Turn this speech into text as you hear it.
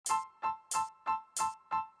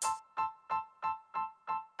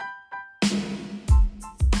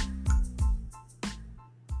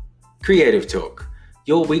Creative Talk,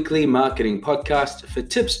 your weekly marketing podcast for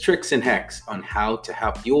tips, tricks, and hacks on how to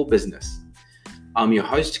help your business. I'm your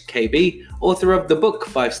host, KB, author of the book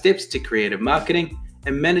 5 Steps to Creative Marketing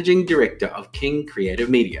and managing director of King Creative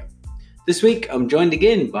Media. This week, I'm joined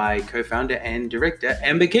again by co-founder and director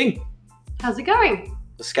Amber King. How's it going?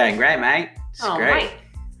 It's going great, mate. It's great. Mate.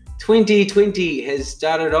 2020 has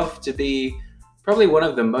started off to be probably one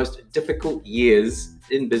of the most difficult years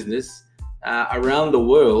in business around the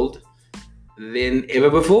world than ever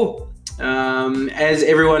before. As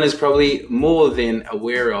everyone is probably more than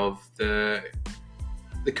aware of, the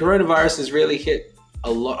coronavirus has really hit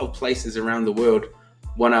a lot of places around the world,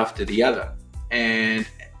 one after the other, and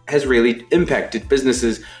has really impacted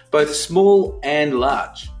businesses, both small and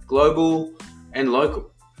large, global and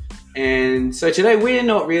local. And so today we're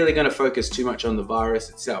not really going to focus too much on the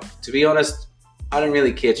virus itself. To be honest, I don't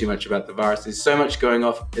really care too much about the virus. There's so much going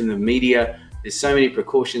off in the media. There's so many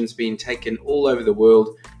precautions being taken all over the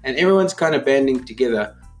world, and everyone's kind of banding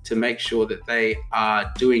together to make sure that they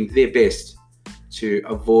are doing their best to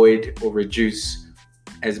avoid or reduce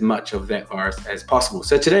as much of that virus as possible.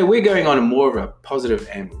 So today we're going on more of a positive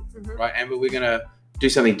angle, right, Amber? We're going to do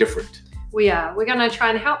something different. We are. We're going to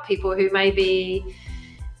try and help people who may be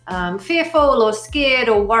fearful or scared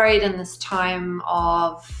or worried in this time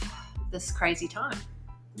of this crazy time.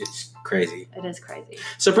 It's crazy. It is crazy.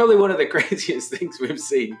 So probably one of the craziest things we've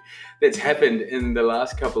seen that's happened in the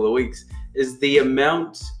last couple of weeks is the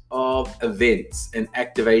amount of events and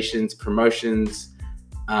activations, promotions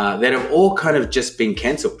that have all kind of just been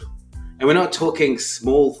cancelled. And we're not talking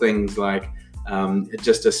small things like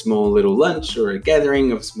just a small little lunch or a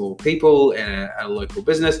gathering of small people at a local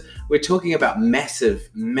business. We're talking about massive,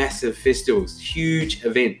 massive festivals, huge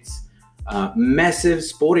events. Massive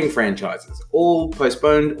sporting franchises, all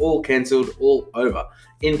postponed, all cancelled, all over.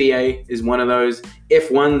 NBA is one of those.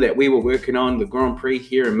 F1 that we were working on, the Grand Prix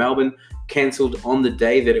here in Melbourne, cancelled on the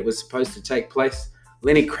day that it was supposed to take place.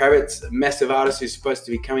 Lenny Kravitz, a massive artist who's supposed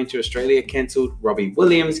to be coming to Australia, cancelled. Robbie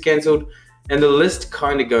Williams cancelled. And the list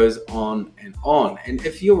kind of goes on and on. And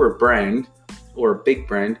if you're a brand or a big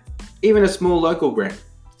brand, even a small local brand,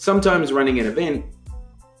 sometimes running an event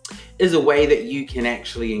is a way that you can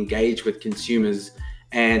actually engage with consumers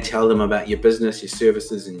and tell them about your business, your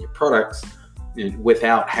services, and your products,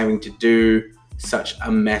 without having to do such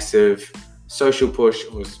a massive social push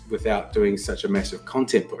or without doing such a massive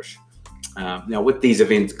content push. Now, with these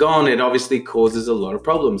events gone, it obviously causes a lot of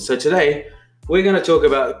problems. So today, we're going to talk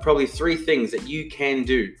about probably 3 things that you can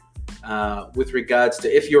do with regards to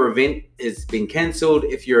if your event is being cancelled,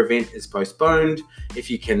 if your event is postponed, if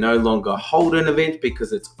you can no longer hold an event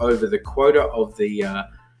because it's over the quota of the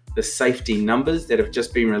safety numbers that have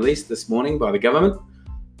just been released this morning by the government.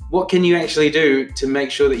 What can you actually do to make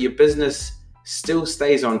sure that your business still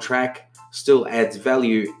stays on track, still adds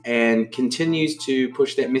value, and continues to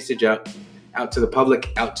push that message out to the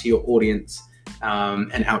public, out to your audience,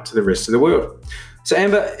 and out to the rest of the world? So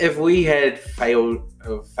Amber, if we had failed,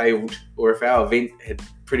 or if our event had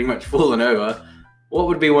pretty much fallen over, what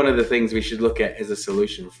would be one of the things we should look at as a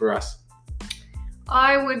solution for us?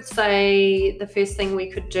 I would say the first thing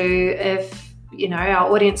we could do, if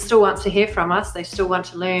our audience still wants to hear from us, they still want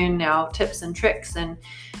to learn our tips and tricks and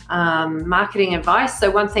marketing advice.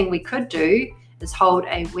 So one thing we could do is hold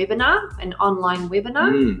a webinar, an online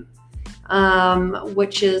webinar.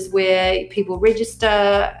 Which is where people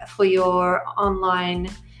register for your online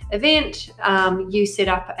event. You set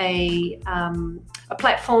up a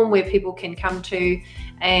platform where people can come to,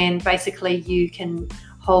 and basically you can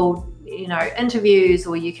hold interviews,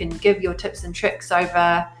 or you can give your tips and tricks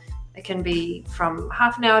over. It can be from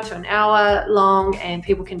half an hour to an hour long, and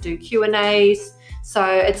people can do Q&As. So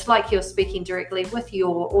it's like you're speaking directly with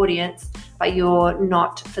your audience, but you're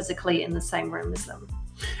not physically in the same room as them.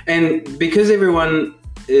 And because everyone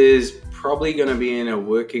is probably going to be in a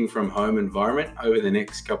working from home environment over the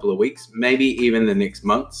next couple of weeks, maybe even the next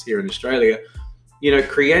months here in Australia,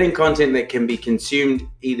 creating content that can be consumed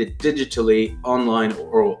either digitally, online,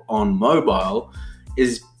 or on mobile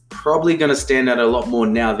is probably going to stand out a lot more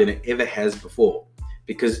now than it ever has before,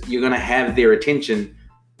 because you're going to have their attention,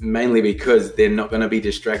 mainly because they're not going to be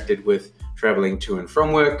distracted with traveling to and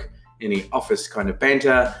from work, any office kind of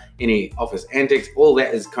banter, any office antics. All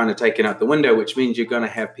that is kind of taken out the window, which means you're going to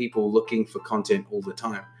have people looking for content all the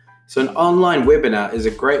time. So an online webinar is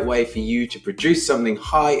a great way for you to produce something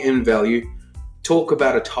high in value, talk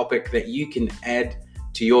about a topic that you can add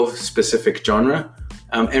to your specific genre,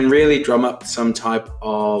 and really drum up some type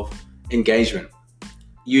of engagement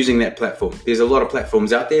using that platform. There's a lot of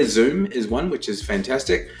platforms out there. Zoom is one, which is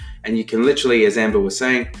fantastic. And you can literally, as Amber was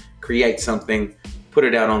saying, create something put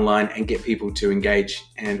it out online and get people to engage,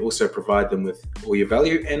 and also provide them with all your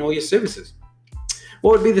value and all your services.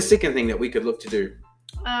 What would be the second thing that we could look to do?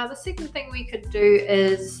 The second thing we could do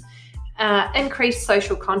is increase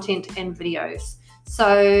social content and videos.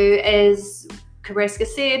 So as Kareska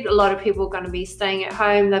said, a lot of people are going to be staying at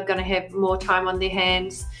home. They're going to have more time on their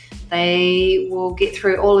hands. They will get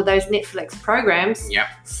through all of those Netflix programs. Yep.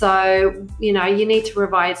 So, you need to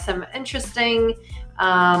provide some interesting,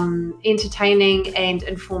 entertaining and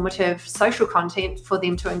informative social content for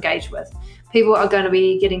them to engage with. People are going to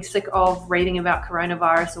be getting sick of reading about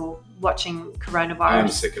coronavirus or watching coronavirus I'm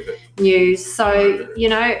sick of it. news. So,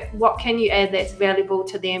 what can you add that's valuable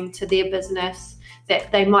to them, to their business,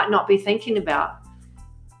 that they might not be thinking about?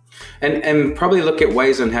 And probably look at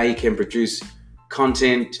ways on how you can produce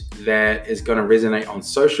content that is going to resonate on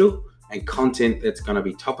social, and content that's going to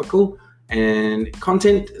be topical, and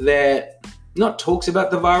content that not talks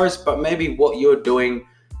about the virus, but maybe what you're doing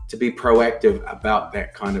to be proactive about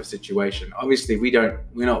that kind of situation. Obviously, we're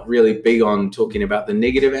not really big on talking about the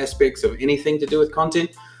negative aspects of anything to do with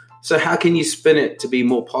content. So how can you spin it to be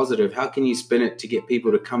more positive? How can you spin it to get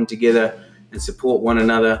people to come together and support one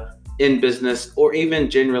another in business or even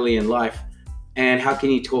generally in life? And how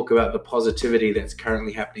can you talk about the positivity that's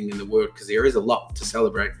currently happening in the world? Because there is a lot to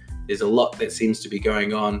celebrate. There's a lot that seems to be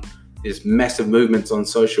going on. There's massive movements on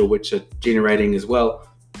social which are generating as well.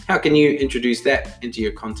 How can you introduce that into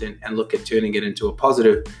your content and look at turning it into a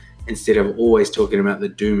positive instead of always talking about the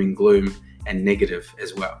doom and gloom and negative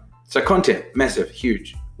as well? So content, massive,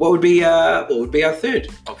 huge. What would be our third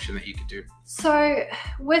option that you could do? So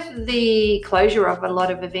with the closure of a lot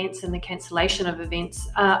of events and the cancellation of events,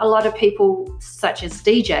 a lot of people such as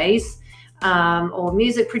DJs or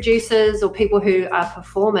music producers or people who are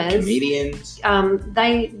performers, comedians,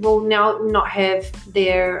 they will now not have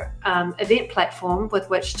their event platform with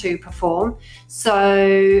which to perform.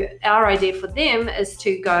 So our idea for them is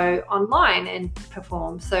to go online and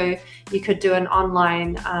perform. So you could do an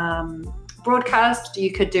online broadcast.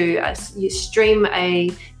 You could you stream a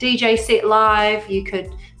DJ set live. You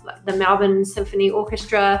could, the Melbourne Symphony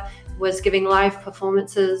Orchestra was giving live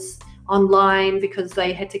performances online because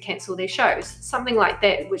they had to cancel their shows. Something like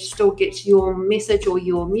that, which still gets your message or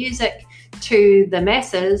your music to the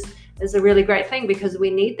masses, is a really great thing, because we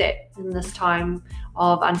need that in this time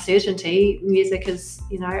of uncertainty. Music is,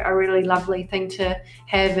 a really lovely thing to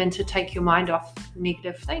have and to take your mind off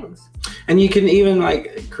negative things. And you can even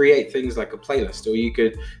create things like a playlist, or you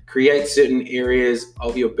could create certain areas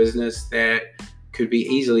of your business that could be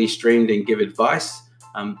easily streamed and give advice.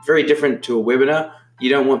 Very different to a webinar. You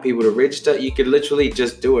don't want people to register. You could literally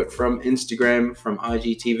just do it from Instagram, from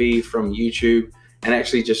IGTV, from YouTube, and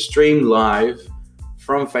actually just stream live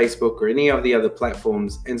from Facebook or any of the other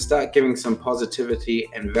platforms and start giving some positivity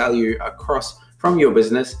and value across from your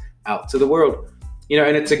business out to the world.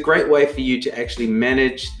 And it's a great way for you to actually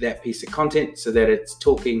manage that piece of content so that it's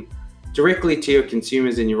talking directly to your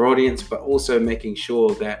consumers and your audience, but also making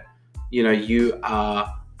sure that, you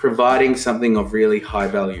are providing something of really high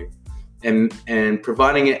value and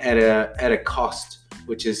providing it at a cost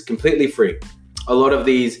which is completely free. A lot of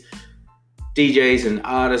these DJs and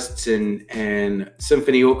artists and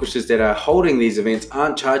symphony orchestras that are holding these events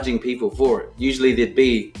aren't charging people for it. Usually there'd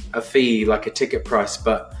be a fee, like a ticket price,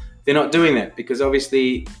 but they're not doing that because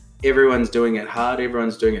obviously everyone's doing it hard,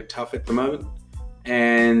 everyone's doing it tough at the moment.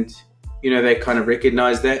 And, they kind of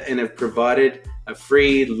recognize that and have provided a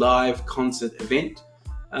free live concert event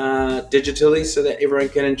digitally so that everyone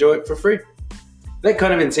can enjoy it for free. That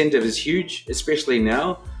kind of incentive is huge, especially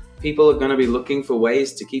now. People are going to be looking for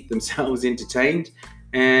ways to keep themselves entertained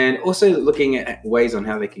and also looking at ways on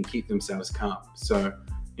how they can keep themselves calm. So,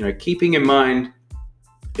 keeping in mind,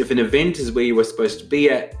 if an event is where you were supposed to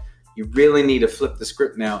be at, you really need to flip the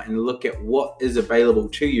script now and look at what is available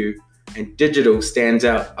to you, and digital stands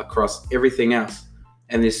out across everything else.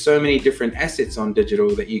 And there's so many different assets on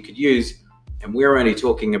digital that you could use, and we're only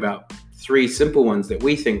talking about 3 simple ones that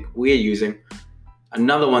we think we're using.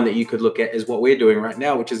 Another one that you could look at is what we're doing right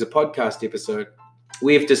now, which is a podcast episode.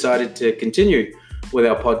 We've decided to continue with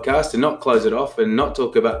our podcast and not close it off and not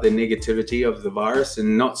talk about the negativity of the virus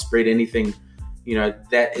and not spread anything,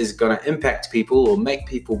 that is going to impact people or make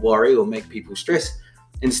people worry or make people stress.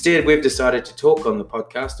 Instead, we've decided to talk on the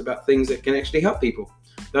podcast about things that can actually help people,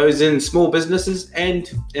 those in small businesses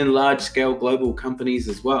and in large-scale global companies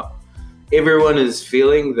as well. Everyone is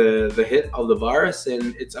feeling the hit of the virus,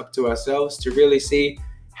 and it's up to ourselves to really see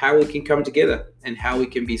how we can come together and how we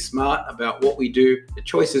can be smart about what we do, the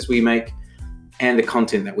choices we make, and the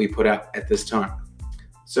content that we put out at this time.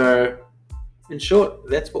 So, in short,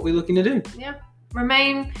 that's what we're looking to do. Yeah.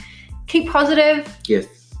 Remain keep positive, Yes.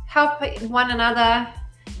 help one another,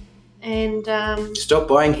 and Stop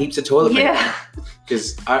buying heaps of toilet paper. yeah.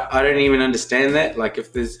 Because I don't even understand that. Like,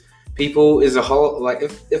 if there's people as a whole, like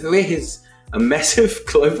if there is a massive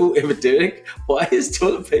global epidemic, why is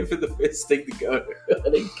toilet paper the first thing to go? I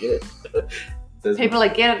don't get it. People are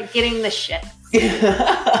getting the shit.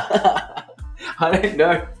 I don't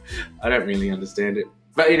know. I don't really understand it.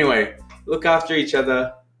 But anyway, look after each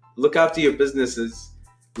other. Look after your businesses.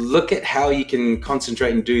 Look at how you can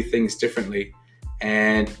concentrate and do things differently.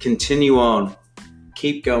 And continue on.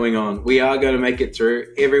 Keep going on. We are going to make it through.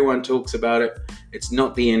 Everyone talks about it. It's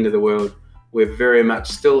not the end of the world. We're very much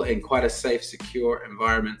still in quite a safe, secure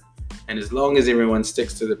environment. And as long as everyone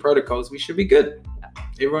sticks to the protocols, we should be good.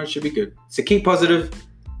 Everyone should be good. So keep positive.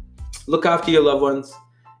 Look after your loved ones.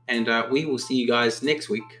 And we will see you guys next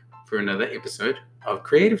week for another episode of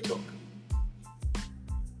Creative Talk.